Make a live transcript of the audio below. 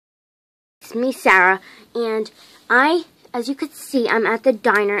it's me, Sarah, and as you could see, I'm at the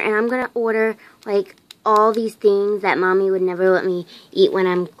diner, and I'm going to order, like, all these things that Mommy would never let me eat when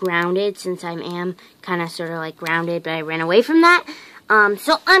I'm grounded, since I am kind of sort of, like, grounded, but I ran away from that.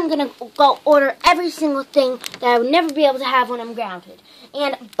 So I'm going to go order every single thing that I would never be able to have when I'm grounded,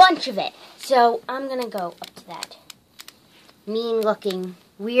 and a bunch of it. So I'm going to go up to that mean-looking,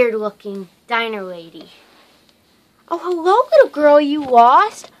 weird-looking diner lady. Oh, hello, little girl, you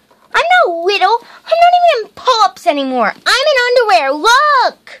lost? I'm not little. I'm not even in pull-ups anymore. I'm in underwear.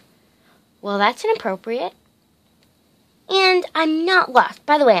 Look! Well, that's inappropriate. And I'm not lost.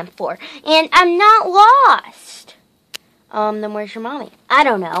 By the way, I'm 4. And I'm not lost. Then where's your mommy? I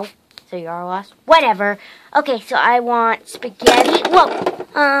don't know. So you are lost? Whatever. Okay, so I want spaghetti. Whoa.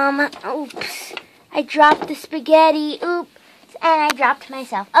 Oops. I dropped the spaghetti. Oops. And I dropped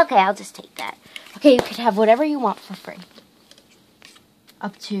myself. Okay, I'll just take that. Okay, you could have whatever you want for free.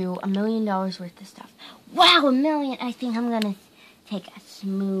 Up to $1 million worth of stuff. Wow, $1 million. I think I'm going to take a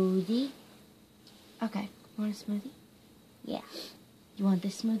smoothie. Okay, you want a smoothie? Yeah. You want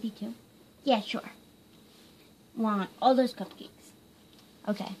this smoothie too? Yeah, sure. Want all those cupcakes.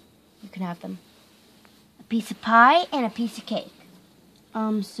 Okay, you can have them. A piece of pie and a piece of cake.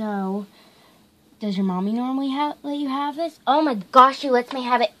 So, does your mommy normally let you have this? Oh my gosh, she lets me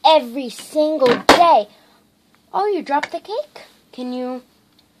have it every single day. Oh, you dropped the cake? Can you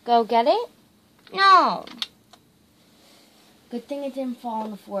go get it? No. Good thing it didn't fall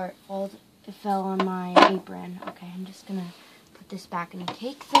on the floor. It fell on my apron. Okay, I'm just going to put this back in the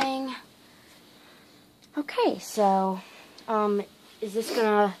cake thing. Okay, so, is this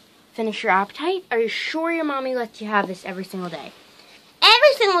going to finish your appetite? Are you sure your mommy lets you have this every single day?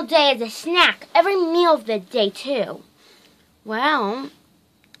 Every single day as a snack. Every meal of the day, too. Well,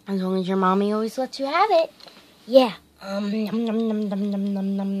 as long as your mommy always lets you have it. Yeah. Nom, nom, nom, nom, nom,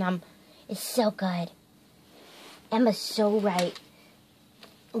 nom, nom, nom. It's so good. Emma's so right.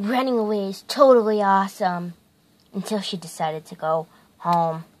 Running away is totally awesome. Until she decided to go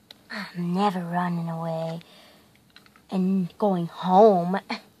home. I'm never running away. And going home.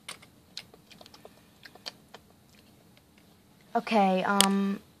 Okay,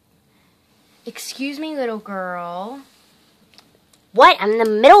 excuse me, little girl. What? I'm in the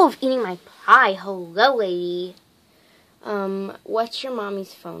middle of eating my pie. Hello, lady. What's your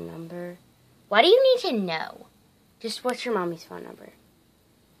mommy's phone number? Why do you need to know? Just what's your mommy's phone number?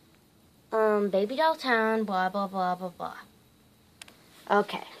 Baby Doll Town, blah, blah, blah, blah, blah.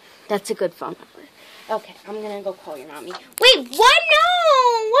 Okay, that's a good phone number. Okay, I'm gonna go call your mommy. Wait, what? No!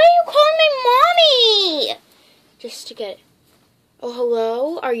 Why are you calling my mommy? Just to get... Oh,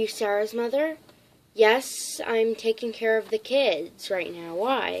 hello? Are you Sarah's mother? Yes, I'm taking care of the kids right now.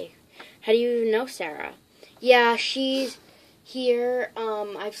 Why? How do you even know Sarah? Yeah, she's here.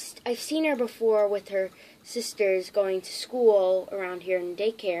 I've seen her before with her sisters going to school around here in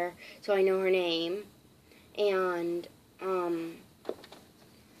daycare, so I know her name. And,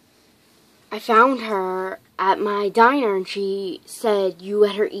 I found her at my diner, and she said you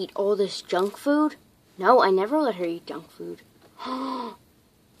let her eat all this junk food. No, I never let her eat junk food.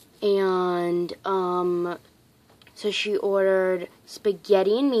 And, so she ordered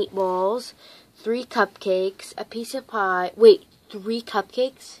spaghetti and meatballs, 3 cupcakes, a piece of pie. Wait, 3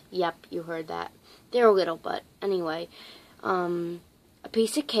 cupcakes? Yep, you heard that. They're a little, but anyway. A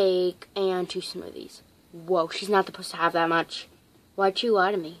piece of cake and 2 smoothies. Whoa, she's not supposed to have that much. Why'd you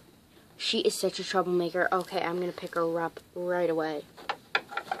lie to me? She is such a troublemaker. Okay, I'm going to pick her up right away.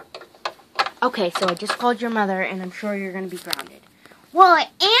 Okay, so I just called your mother, and I'm sure you're going to be grounded. Well, I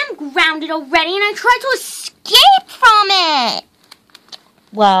am grounded already, and I tried to escape from it.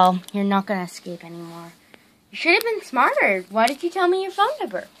 Well, you're not going to escape anymore. You should have been smarter. Why did you tell me your phone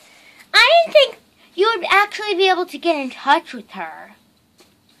number? I didn't think you would actually be able to get in touch with her.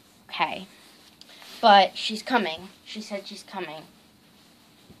 Okay. But she's coming. She said she's coming.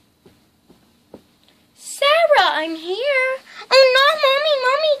 Sarah, I'm here. Oh, no,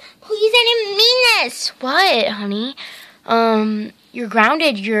 Mommy, please, I didn't mean this. What, honey? You're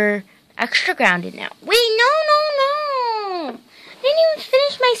grounded. You're extra grounded now. Wait, no. I didn't even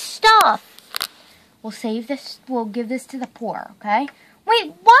finish my stuff. We'll save this. We'll give this to the poor, okay?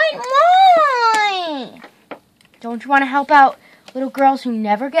 Wait, what? Why? Don't you want to help out little girls who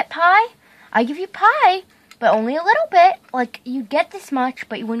never get pie? I give you pie, but only a little bit. Like, you get this much,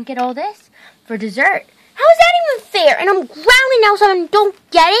 but you wouldn't get all this for dessert. How is that even fair? And I'm grounded now, so I don't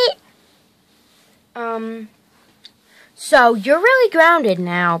get it? So you're really grounded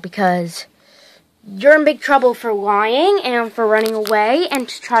now because you're in big trouble for lying and for running away and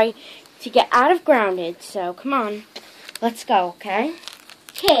to try to get out of grounded. So come on, let's go, okay?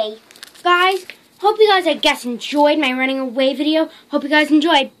 Okay, guys, hope you guys, I guess, enjoyed my running away video. Hope you guys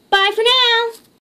enjoyed. Bye for now.